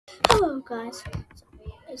Hello guys,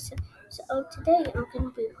 so today I'm gonna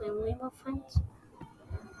be playing Rainbow Friends.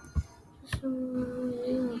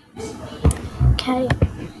 So, okay.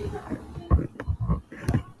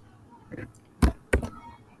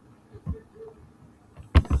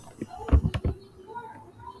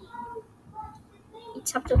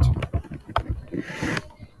 It's chapter 2.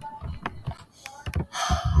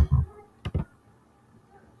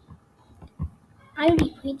 I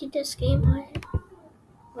already played this game.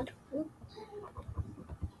 What?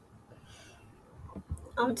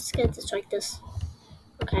 I'm just gonna destroy this.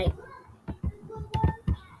 Okay.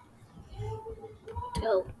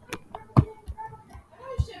 Go.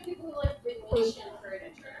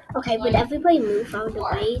 Okay, would everybody move out of the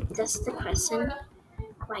way? That's the question.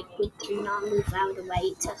 Like, they cannot move out of the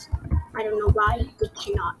way. Just, I don't know why they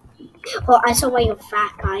cannot. Oh, I saw like a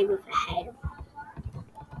fat guy with a head.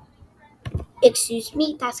 Excuse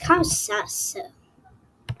me, that's kind of sus.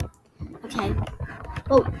 Okay.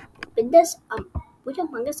 Oh, with this, would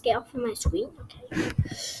Among Us get off of my screen? Okay.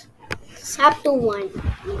 Chapter 1,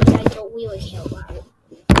 which I don't really care about.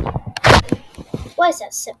 What is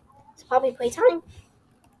this? It's probably playtime.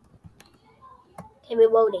 Okay,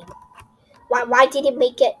 reloading. Why did it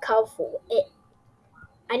make it colorful?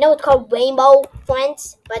 I know it's called Rainbow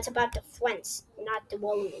Friends, but it's about the friends, not the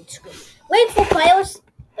loading screen. Wait for players,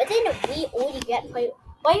 but then we already get players.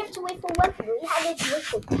 Why do you have to wait for 1? We have to wait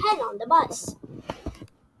for 10 on the bus.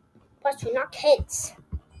 Plus, we're not kids.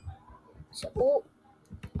 So,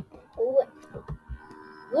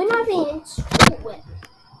 we're not even in school with.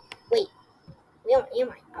 Wait, where am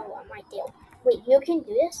I? Oh, I'm right there. Wait, you can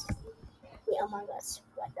do this? Wait, Among Us.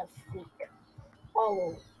 What the freak?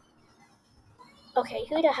 Oh. Okay,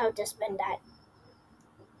 who the hell just been that?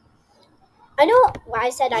 I know why I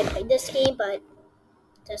said I played this game, but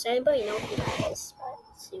does anybody know who that is?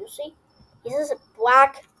 But seriously? This is a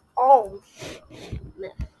black arm.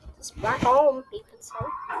 This black arm, you can say.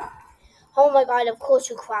 Oh my god, of course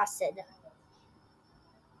you crossed it.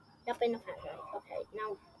 Yep, in the front, right? Okay,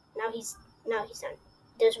 now he's done.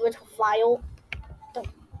 There's a little file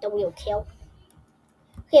that we'll kill.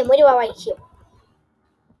 Okay, what do I write here?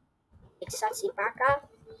 It's Sussy Baka.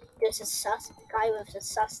 There's a sus guy with a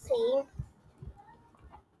sus team.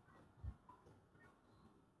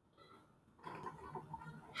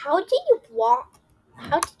 How did you walk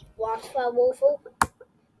fall over?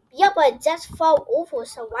 Yeah, but it just fell over,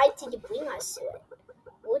 so why did you bring us to it?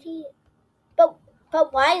 What do you...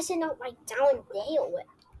 But why is it not like down there?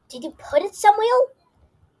 Did you put it somewhere?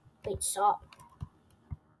 Wait, stop.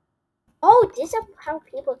 Oh, this is how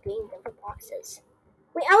people gain different boxes.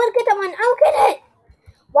 Wait, I want to get that one. I'll get it.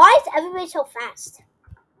 Why is everybody so fast?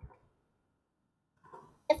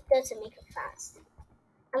 It doesn't make it fast.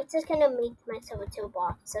 I'm just gonna make myself a 2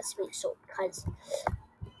 box. That's really short because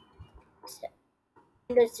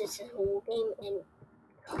there's this whole game and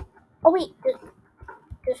oh wait,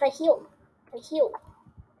 there's right here. Right here.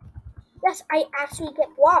 Yes, I actually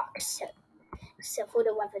get blocks. Except for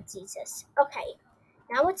the weapon Jesus. Okay.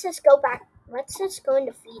 Now let's just go back. Let's just go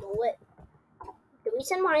into fetal. The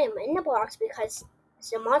reason why I'm in the box because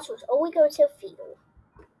the monsters only go to fetal.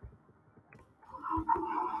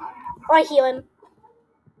 Oh, I hear him.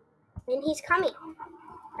 And he's coming.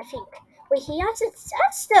 I think. Wait, he has a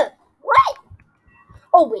sister. What?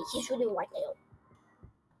 Oh wait, he's really right there.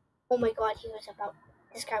 Oh my god,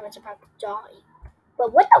 this guy was about to die.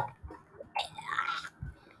 But what the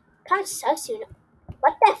kind of sucks, you know.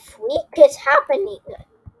 What the freak is happening?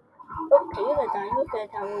 Okay, you're gonna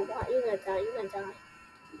die, robot. You're gonna die.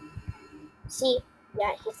 See?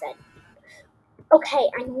 Yeah, he said. Okay,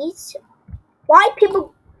 I need to. Why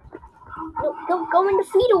people don't go in the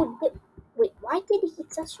fetal? Wait, why did he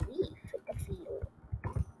just leave the fetal?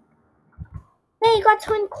 Hey, he got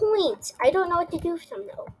 10 coins. I don't know what to do with them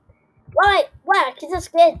though. What? I can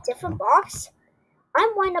just get a different box?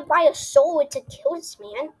 I want to buy a sword to kill this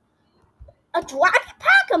man. A dragon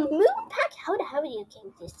pack? A moon pack? How the hell do you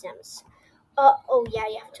gain these gems? Oh yeah,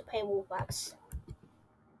 you have to pay Robux.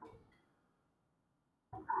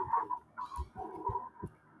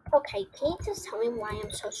 Okay, can you just tell me why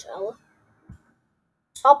I'm so slow?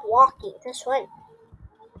 Stop walking, this one.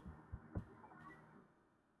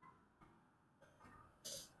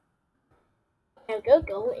 Now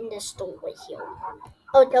go in the store right here.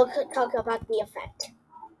 Oh, they'll talk about the effect.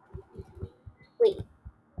 Wait,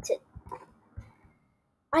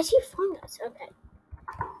 I see fungus, okay.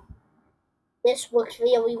 This looks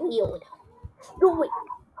really weird. No, wait.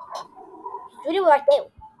 It's really right there.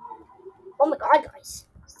 Oh my god, guys.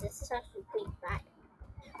 This is actually pretty bad.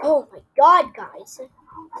 Oh my god, guys.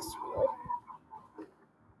 This is weird.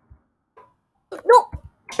 No!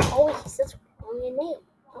 Oh, a nail.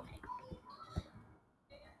 Okay.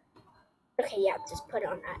 Okay, yeah, just put it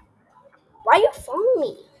on that. Why are you following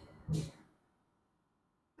me?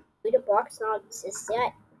 The box not exist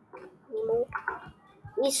yet anymore.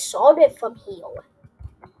 We sold it from here.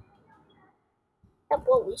 Yeah,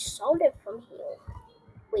 well, we sold it from here.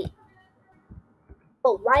 Wait.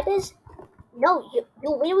 But why does... No, you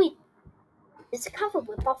really... It's a cover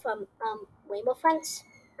whip-off from Rainbow Friends.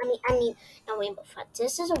 I mean, not Rainbow Friends.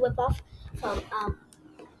 This is a whip-off from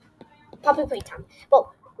Puppy Playtime. But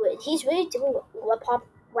he's really doing what Huggy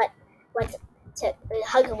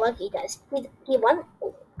Wuggy does. He won.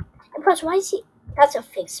 And plus, why is he? That's a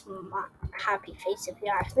face, happy face. If you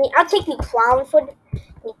ask me, I'll take the clown for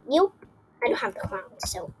you. I don't have the clown,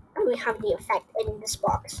 so I don't have the effect in this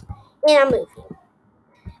box. And I'm moving.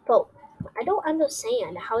 But I don't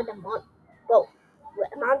understand how the Well,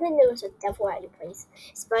 Mountain knows a devil at a place.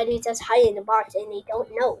 Spidey just hide in the box and they don't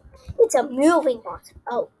know. It's a moving box.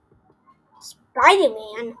 Oh,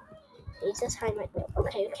 Spider-Man. He just hide right there.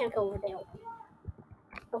 Okay, we can't go over there.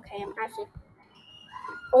 Okay, I'm actually...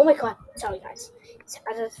 Oh my god. Sorry, guys.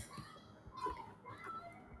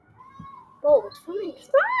 Oh, it's fine. It's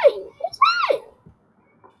fine. It's fine.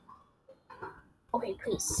 Okay,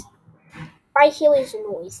 please. If I hear his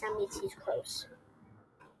noise, that means he's close.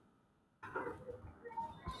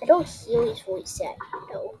 I don't hear his voice yet,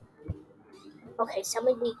 though. Okay,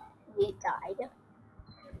 somebody died.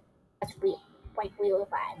 That's real, like real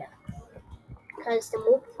bad. Because the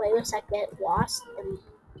more players that get lost,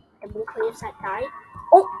 the more players that die.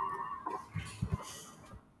 Oh!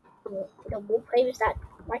 The more players that,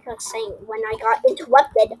 like I was saying, when I got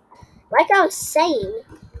interrupted, like I was saying,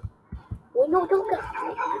 well, no, don't go.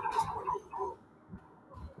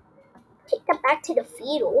 Take them back to the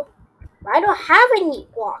field. I don't have any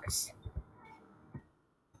blocks.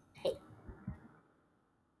 Hey.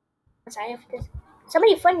 I have to...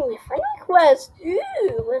 Somebody friend me. Friend request.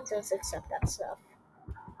 Ooh, let's just accept that stuff.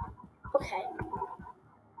 Okay.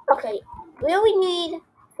 Okay. We only need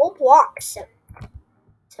 4 blocks.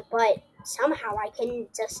 But somehow I can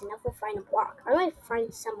just never find a block. I might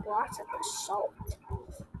find some blocks at the salt.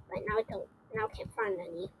 But now I don't. Now I can't find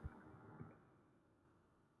any.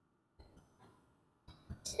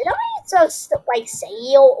 Did I just like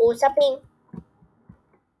sail or something?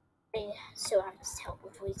 I still have to tell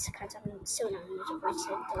voice because I'm still not using voice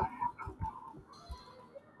center.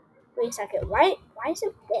 Wait a second. Why is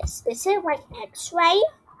it this? Is it like X-ray?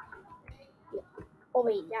 Yeah. Oh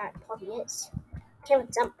wait, yeah, it probably is. I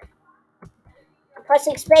can't jump. I'm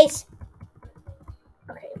pressing space.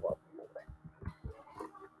 Okay, well.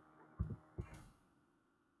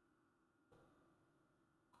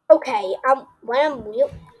 Okay, what I'm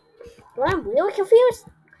really confused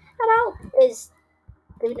about is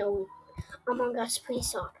Among Us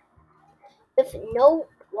pre-song. With no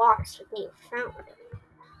blocks being found.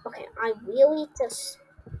 Okay, I really just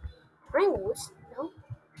finals, no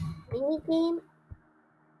mini game.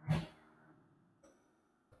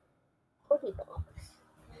 Pokeballs.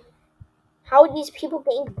 How are these people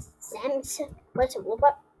getting exempt? What's a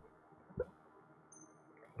robot?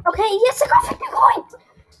 Okay, yes, I got 50 coins.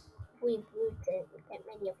 We didn't get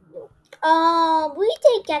many of you. We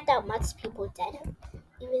didn't get that much people dead.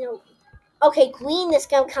 Even though, okay, green is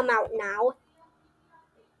gonna come out now.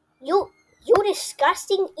 You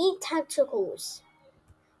disgusting eat tentacles.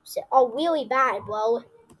 Are really bad, bro.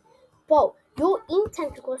 Bro, your ink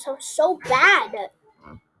tentacles are so bad.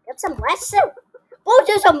 Get some lesson. Bro,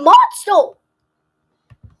 there's a monster.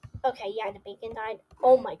 Okay, yeah, the bacon died.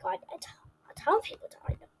 Oh my god, a ton of people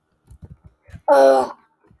died. Ugh.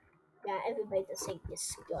 Yeah, everybody just saying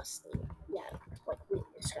disgusting. Yeah, like really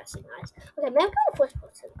disgusting eyes. Okay, maybe I'm going first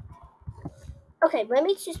person. Okay, let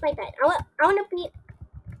me choose my bed. I wanna be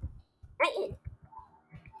in.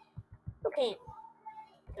 Okay.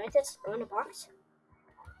 Can I just go in a box?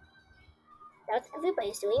 That's what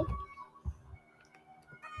everybody's doing.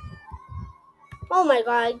 Oh my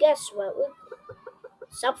god, guess what?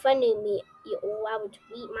 Stop friending me, or I would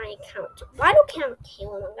delete my account. Why don't count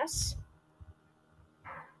kill Among Us?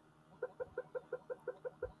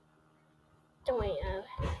 Don't worry,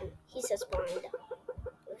 he says blind.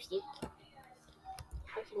 If you,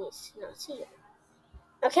 how can he not see you?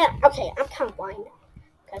 Okay, I'm kind of blind.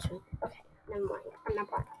 Okay, never mind. I'm not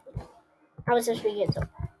blind. I was just reading it.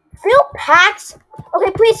 Fill packs?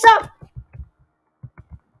 Okay, please stop!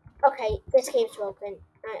 Okay, this game's broken.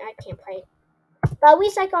 I can't play. But at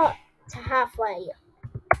least I got to halfway.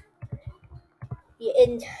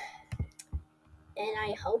 And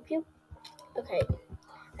I hope you... Okay.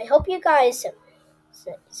 I hope you guys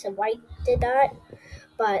did that.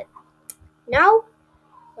 But now,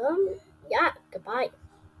 yeah. Goodbye.